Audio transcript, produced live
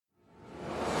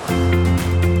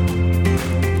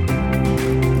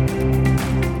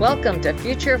Welcome to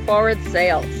Future Forward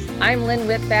Sales. I'm Lynn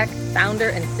Whitbeck, founder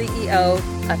and CEO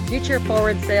of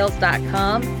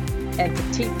FutureForwardSales.com and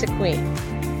Petite to Queen.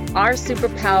 Our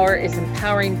superpower is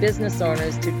empowering business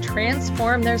owners to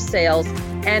transform their sales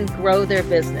and grow their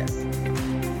business.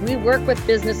 We work with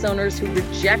business owners who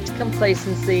reject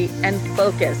complacency and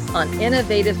focus on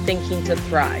innovative thinking to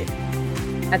thrive.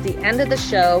 At the end of the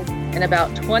show, in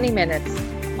about 20 minutes,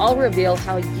 I'll reveal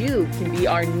how you can be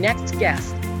our next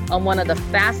guest on one of the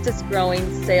fastest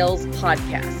growing sales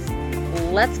podcasts.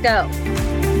 Let's go.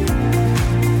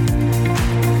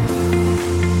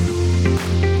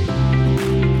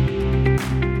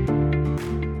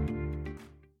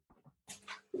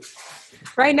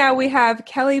 Right now we have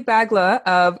Kelly Bagla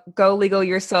of Go Legal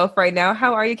Yourself right now.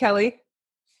 How are you, Kelly?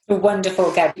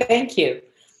 Wonderful, Gabby. Thank you.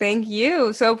 Thank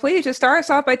you. So please just start us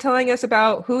off by telling us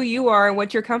about who you are and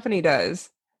what your company does.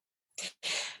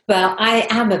 Well, I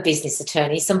am a business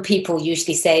attorney. Some people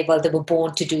usually say, well, they were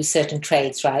born to do certain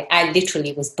trades, right? I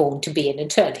literally was born to be an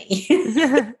attorney.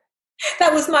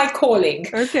 That was my calling.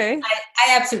 Okay.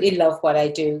 I absolutely love what I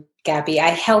do, Gabby. I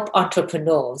help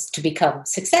entrepreneurs to become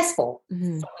successful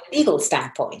from a legal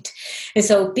standpoint. And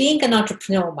so being an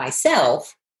entrepreneur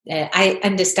myself, I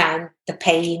understand the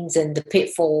pains and the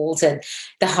pitfalls and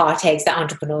the heartaches that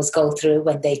entrepreneurs go through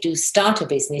when they do start a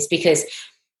business, because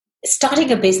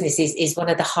starting a business is one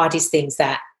of the hardest things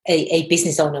that a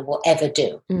business owner will ever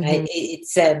do. Right?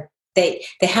 It's they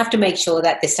have to make sure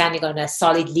that they're standing on a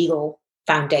solid legal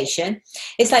foundation.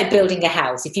 It's like building a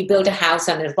house. If you build a house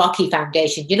on a rocky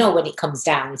foundation, you know when it comes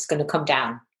down, it's going to come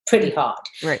down pretty hard.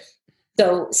 Right.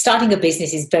 So starting a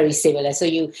business is very similar. So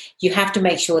you have to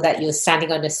make sure that you're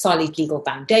standing on a solid legal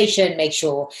foundation, make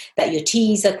sure that your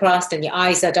T's are crossed and your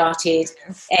I's are dotted.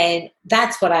 Yes. And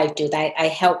that's what I do. I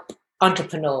help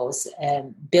entrepreneurs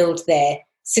build their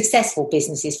successful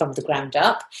businesses from the ground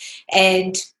up.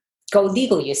 And Go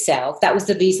Legal Yourself, that was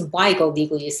the reason why Go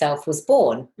Legal Yourself was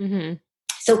born.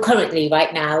 So currently,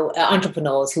 right now,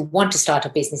 entrepreneurs who want to start a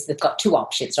business, they've got two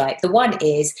options, right? The one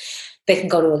is they can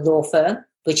go to a law firm,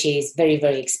 which is very,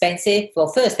 very expensive. Well,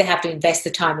 first they have to invest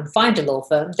the time and find a law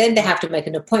firm. Then they have to make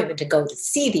an appointment and go to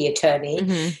see the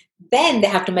attorney. Then they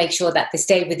have to make sure that they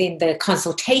stay within the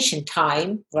consultation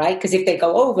time, right? Because if they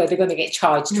go over, they're going to get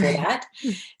charged for that.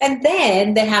 And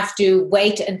then they have to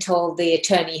wait until the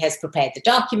attorney has prepared the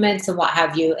documents and what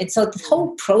have you. And so the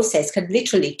whole process can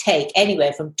literally take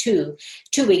anywhere from two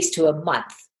weeks to a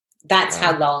month. That's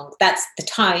how long, that's the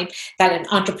time that an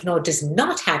entrepreneur does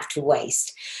not have to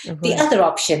waste. The other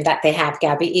option that they have,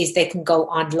 Gabby, is they can go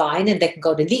online and they can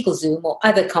go to LegalZoom or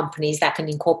other companies that can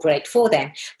incorporate for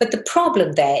them. But the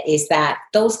problem there is that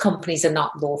those companies are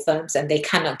not law firms and they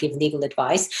cannot give legal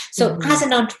advice. So as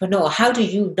an entrepreneur, how do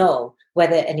you know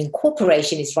whether an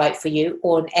incorporation is right for you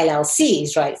or an LLC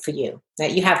is right for you? Now,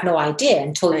 you have no idea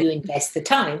until you invest the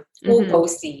time or go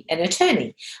see an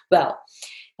attorney. Well,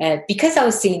 because I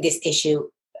was seeing this issue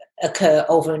occur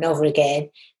over and over again,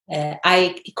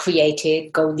 I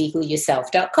created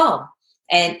GoLegalYourself.com.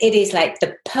 And it is like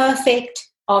the perfect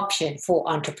option for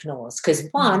entrepreneurs because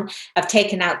one, I've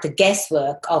taken out the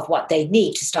guesswork of what they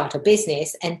need to start a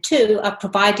business. And two, I've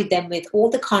provided them with all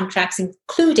the contracts,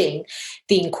 including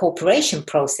the incorporation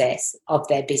process of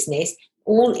their business,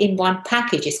 all in one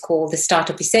package. It's called the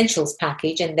Startup Essentials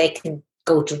package, and they can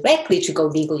go directly to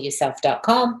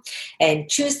GoLegalYourself.com and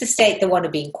choose the state they want to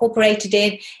be incorporated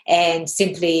in and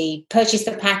simply purchase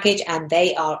the package and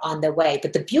they are on their way.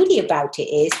 But the beauty about it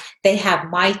is they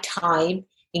have my time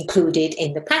included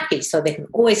in the package, so they can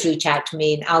always reach out to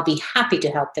me and I'll be happy to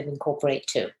help them incorporate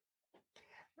too.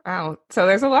 Wow. So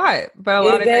there's a lot, but a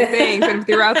lot of great things. And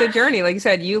throughout the journey, like you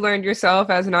said, you learned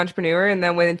yourself as an entrepreneur, and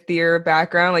then with your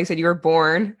background, like you said, you were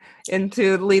born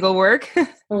into legal work.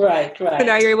 Right. So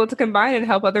now you're able to combine and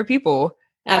help other people.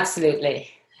 Absolutely.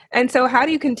 And so how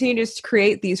do you continue to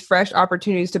create these fresh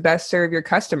opportunities to best serve your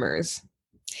customers?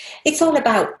 It's all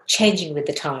about changing with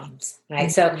the times,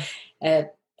 right? So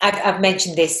I've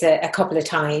mentioned this a couple of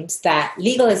times that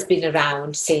legal has been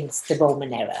around since the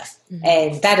Roman era.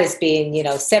 And that has been,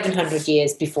 700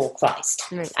 years before Christ.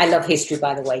 Right. I love history,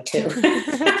 by the way, too.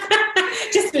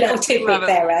 Just a little tidbit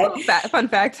there, right? Fun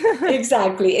fact.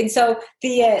 Exactly. And so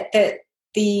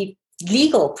the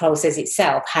legal process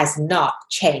itself has not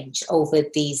changed over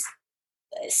these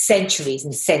centuries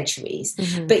and centuries.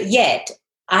 But yet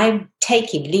I'm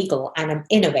taking legal and I'm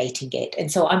innovating it.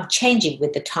 And so I'm changing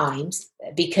with the times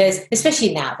because,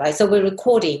 especially now, right? So we're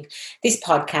recording this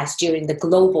podcast during the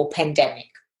global pandemic.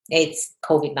 It's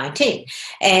COVID-19.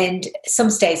 And some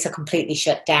states are completely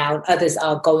shut down. Others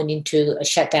are going into a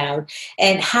shutdown.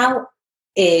 And how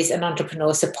is an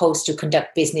entrepreneur supposed to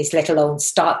conduct business, let alone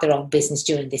start their own business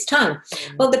during this time?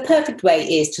 Well, the perfect way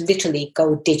is to literally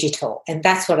go digital. And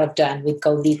that's what I've done with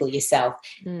Go Legal Yourself.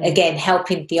 Again,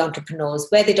 helping the entrepreneurs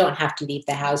where they don't have to leave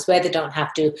the house, where they don't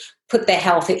have to put their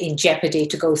health in jeopardy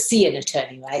to go see an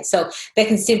attorney, right? So they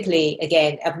can simply,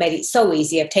 again, I've made it so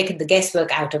easy. I've taken the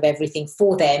guesswork out of everything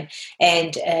for them.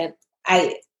 And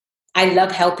I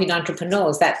love helping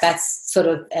entrepreneurs. That's sort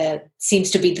of seems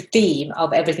to be the theme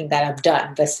of everything that I've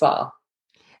done thus far.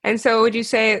 And so would you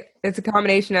say it's a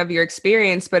combination of your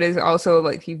experience, but is also,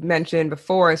 like you've mentioned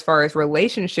before, as far as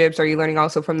relationships, are you learning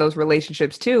also from those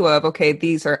relationships too of, okay,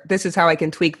 this is how I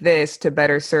can tweak this to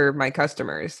better serve my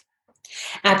customers?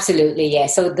 Absolutely, yeah.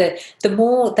 So the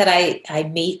more that I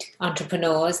meet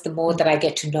entrepreneurs, the more that I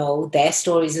get to know their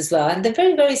stories as well. And they're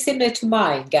very, very similar to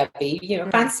mine, Gabby.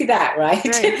 Fancy that, right?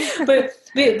 But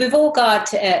we've all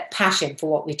got passion for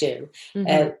what we do.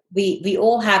 We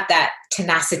all have that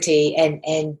tenacity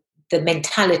and the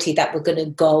mentality that we're going to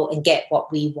go and get what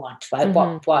we want, right?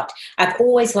 What I've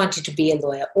always wanted to be a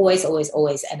lawyer, always.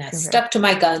 And I stuck to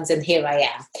my guns, and here I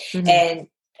am. And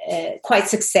quite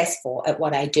successful at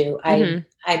what I do. I'm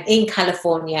in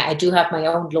California. I do have my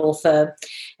own law firm,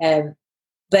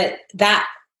 but that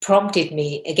prompted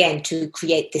me again to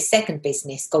create the second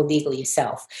business, Go Legal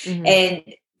Yourself. And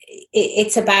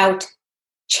it's about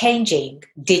changing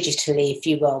digitally, if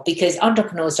you will, because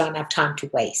entrepreneurs don't have time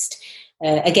to waste.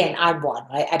 Again, I'm one,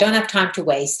 right? I don't have time to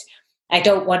waste. I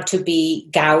don't want to be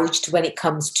gouged when it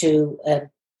comes to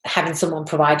having someone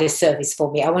provide a service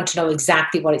for me. I want to know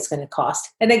exactly what it's going to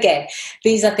cost. And again,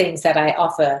 these are things that I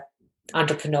offer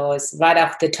entrepreneurs right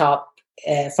off the top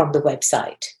from the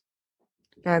website.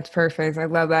 That's perfect. I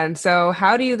love that. And so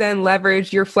how do you then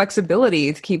leverage your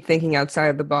flexibility to keep thinking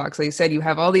outside the box? Like you said, you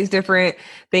have all these different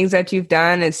things that you've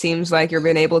done. It seems like you've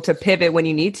been able to pivot when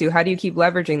you need to. How do you keep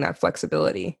leveraging that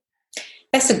flexibility?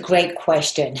 That's a great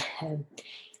question.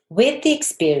 With the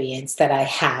experience that I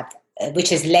have, which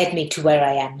has led me to where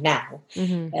I am now,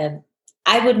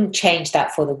 I wouldn't change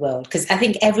that for the world, because I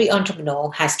think every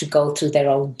entrepreneur has to go through their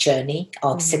own journey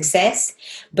of success.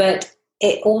 But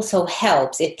it also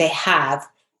helps if they have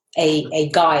a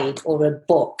guide or a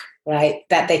book, right,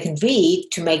 that they can read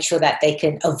to make sure that they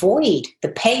can avoid the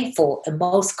painful and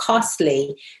most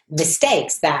costly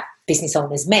mistakes that business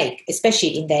owners make,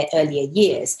 especially in their earlier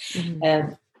years.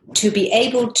 To be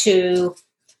able to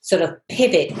sort of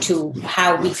pivot to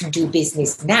how we can do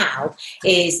business now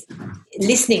is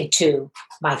listening to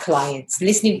my clients,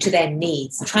 listening to their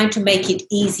needs, trying to make it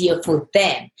easier for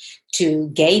them to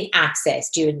gain access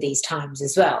during these times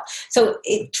as well. So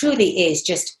it truly is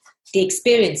just the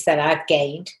experience that I've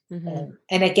gained. And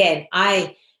again,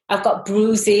 I've got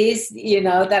bruises,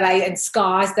 and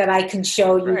scars that I can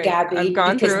show you, right, Gabby,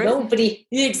 because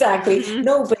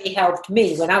nobody helped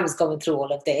me when I was going through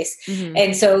all of this.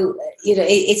 And so,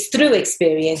 it's through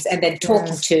experience and then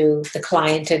talking to the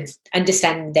client and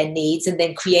understanding their needs and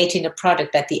then creating a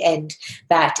product at the end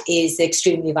that is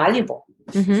extremely valuable.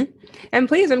 And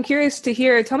please, I'm curious to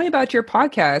hear, tell me about your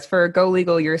podcast for Go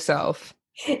Legal Yourself.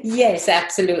 Yes,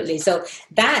 absolutely. So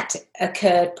that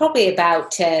occurred probably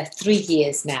about 3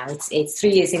 years now. It's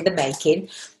 3 years in the making.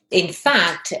 In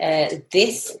fact,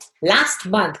 this last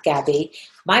month, Gabby,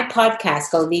 my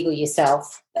podcast, Go Legal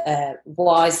Yourself,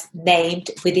 was named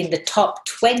within the top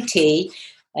 20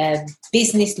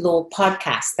 business law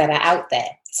podcasts that are out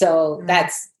there. So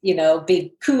that's,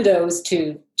 big kudos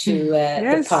to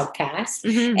the podcast.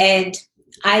 And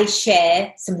I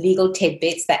share some legal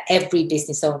tidbits that every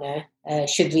business owner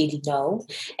should really know.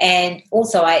 And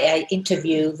also I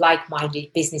interview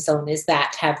like-minded business owners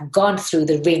that have gone through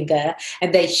the ringer,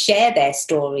 and they share their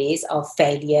stories of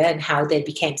failure and how they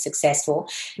became successful.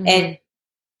 And,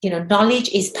 knowledge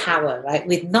is power, right?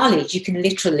 With knowledge, you can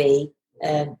literally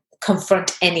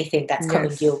confront anything that's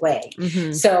coming your way.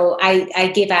 So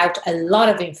I give out a lot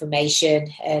of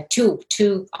information to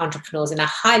entrepreneurs, and I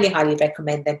highly, highly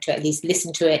recommend them to at least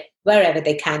listen to it wherever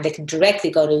they can. They can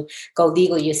directly go to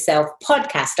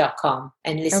golegalyourselfpodcast.com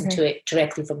and listen to it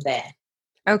directly from there.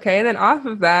 Okay. And then off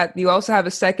of that, you also have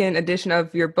a second edition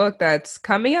of your book that's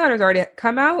coming out or has already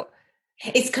come out.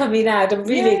 It's coming out. I'm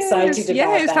really excited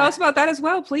about that. Tell us about that as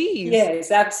well, please. Yes,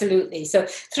 absolutely. So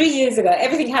 3 years ago,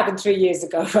 everything happened 3 years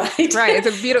ago, right? Right. It's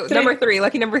a beautiful number 3,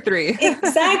 lucky number 3.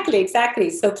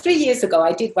 Exactly. So 3 years ago,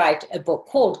 I did write a book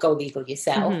called Go Legal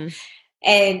Yourself.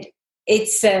 And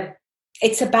it's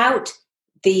about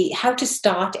how to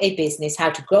start a business, how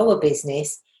to grow a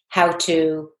business, how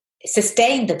to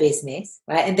sustain the business,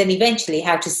 right? And then eventually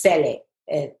how to sell it.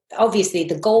 obviously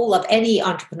the goal of any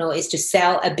entrepreneur is to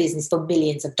sell a business for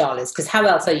millions of dollars, because how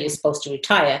else are you supposed to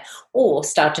retire or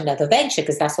start another venture,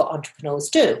 because that's what entrepreneurs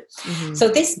do. Mm-hmm. So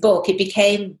this book, it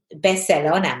became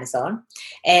bestseller on Amazon,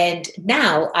 and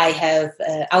now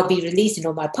I'll be releasing,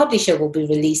 or my publisher will be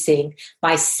releasing,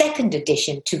 my second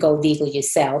edition, To Go Legal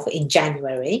Yourself, in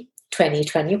January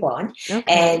 2021. Okay.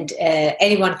 And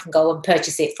anyone can go and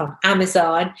purchase it from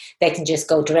Amazon. They can just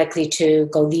go directly to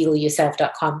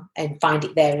golegalyourself.com and find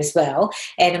it there as well.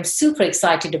 And I'm super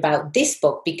excited about this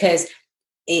book because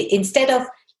instead of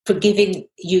giving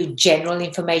you general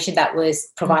information that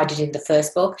was provided in the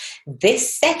first book,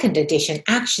 this second edition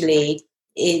actually,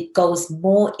 it goes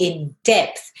more in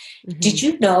depth. Mm-hmm. Did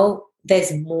you know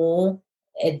there's more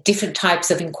different types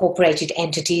of incorporated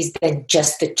entities than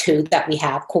just the two that we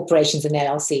have, corporations and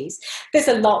LLCs? There's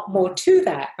a lot more to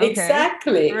that. Okay.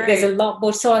 Exactly. Right. There's a lot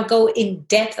more. So I go in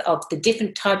depth of the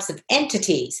different types of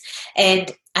entities,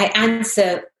 and I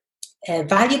answer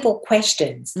valuable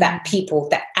questions that people,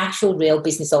 that actual real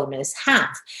business owners have.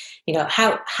 You know,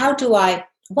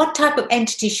 what type of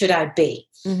entity should I be?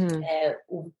 Mm-hmm.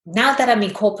 Now that I'm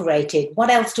incorporated, what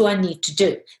else do I need to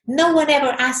do? No one ever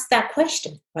asks that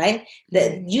question, right?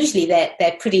 Usually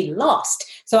they're pretty lost.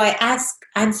 So I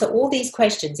answer all these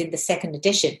questions in the second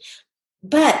edition.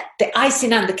 But the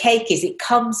icing on the cake is it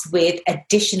comes with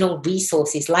additional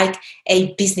resources like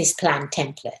a business plan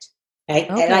template, right?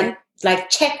 Okay. Like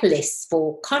checklists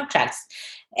for contracts.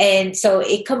 And so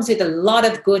it comes with a lot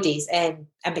of goodies, and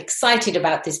I'm excited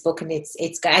about this book, and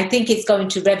I think it's going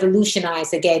to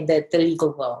revolutionize again the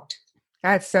legal world.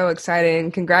 That's so exciting.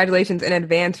 Congratulations in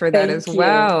advance for that as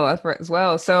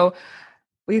well. So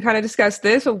we kind of discussed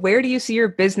this, but where do you see your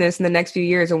business in the next few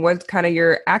years, and what's kind of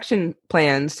your action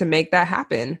plans to make that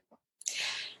happen?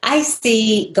 I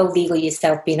see Go Legal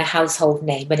Yourself being a household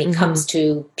name when it comes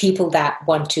to people that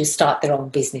want to start their own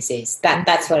businesses.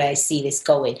 That's where I see this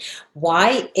going.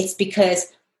 Why? It's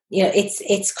because, you know,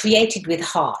 it's created with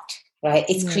heart, right?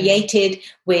 It's created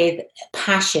with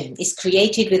passion. It's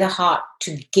created with a heart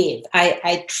to give.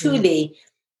 I truly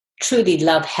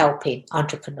love helping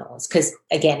entrepreneurs because,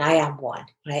 again, I am one,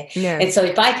 right? Yeah. And so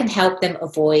if I can help them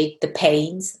avoid the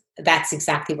pains, that's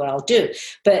exactly what I'll do.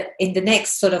 But in the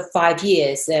next sort of 5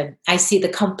 years, I see the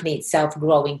company itself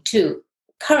growing too.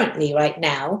 Currently, right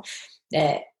now,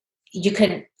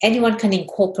 anyone can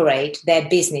incorporate their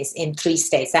business in 3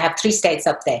 states. I have 3 states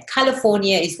up there.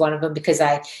 California is one of them because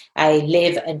I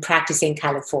live and practice in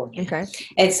California. Okay.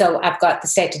 And so I've got the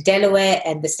state of Delaware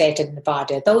and the state of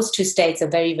Nevada. Those 2 states are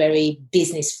very, very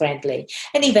business friendly.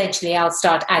 And eventually I'll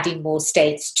start adding more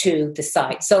states to the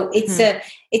site. So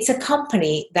it's a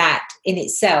company that in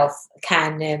itself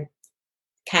can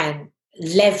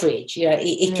leverage, you know,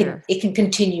 it can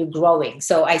continue growing.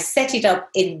 So I set it up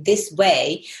in this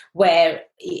way where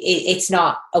it's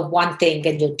not a one thing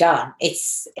and you're done.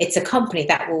 It's a company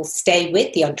that will stay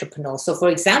with the entrepreneur. So for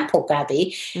example,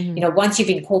 Gabby, you know, once you've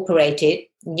incorporated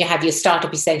and you have your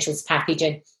startup essentials package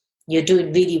and you're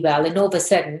doing really well, and all of a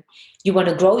sudden you want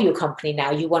to grow your company now,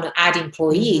 you want to add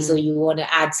employees or you want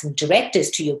to add some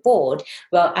directors to your board.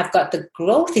 Well, I've got the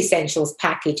growth essentials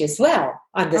package as well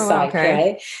on the site,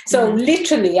 right? So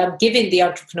literally I'm giving the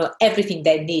entrepreneur everything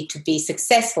they need to be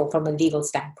successful from a legal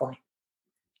standpoint.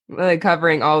 Really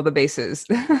covering all the bases.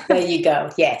 There you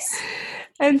go. Yes.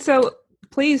 And so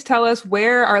please tell us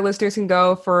where our listeners can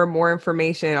go for more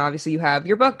information. Obviously, you have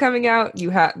your book coming out, you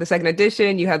have the second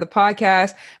edition, you have the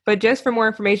podcast, but just for more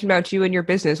information about you and your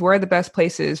business, where are the best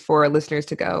places for our listeners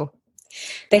to go?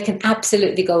 They can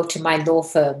absolutely go to my law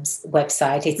firm's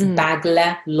website. It's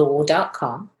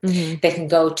baglerlaw.com. They can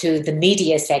go to the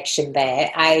media section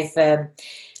there. I've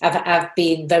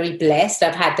been very blessed.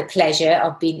 I've had the pleasure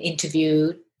of being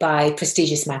interviewed by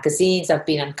prestigious magazines. I've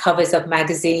been on covers of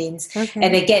magazines. Okay.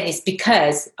 And again, it's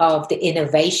because of the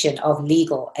innovation of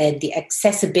legal and the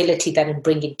accessibility that I'm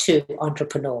bringing to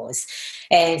entrepreneurs.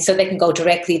 And so they can go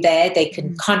directly there. They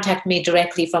can contact me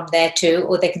directly from there too,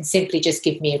 or they can simply just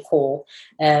give me a call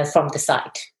from the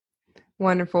site.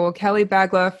 Wonderful. Kelly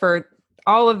Bagler, for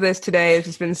all of this today. It's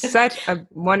just been such a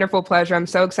wonderful pleasure. I'm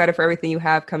so excited for everything you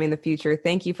have coming in the future.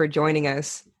 Thank you for joining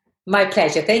us. My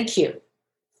pleasure. Thank you.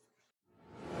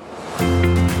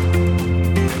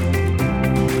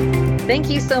 Thank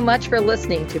you so much for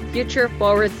listening to Future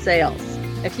Forward Sales.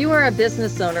 If you are a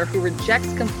business owner who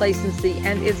rejects complacency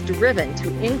and is driven to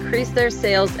increase their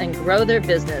sales and grow their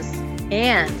business,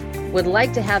 and would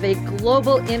like to have a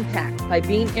global impact by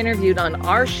being interviewed on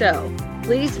our show,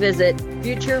 please visit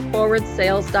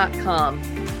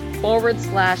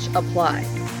futureforwardsales.com/apply.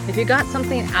 If you got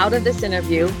something out of this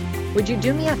interview, would you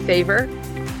do me a favor?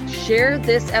 Share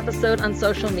this episode on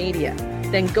social media.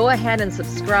 then go ahead and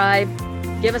subscribe,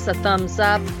 give us a thumbs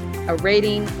up, a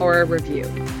rating, or a review.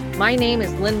 My name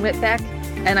is Lynn Whitbeck,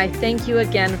 and I thank you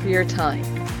again for your time.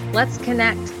 Let's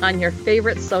connect on your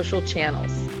favorite social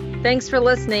channels. Thanks for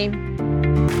listening.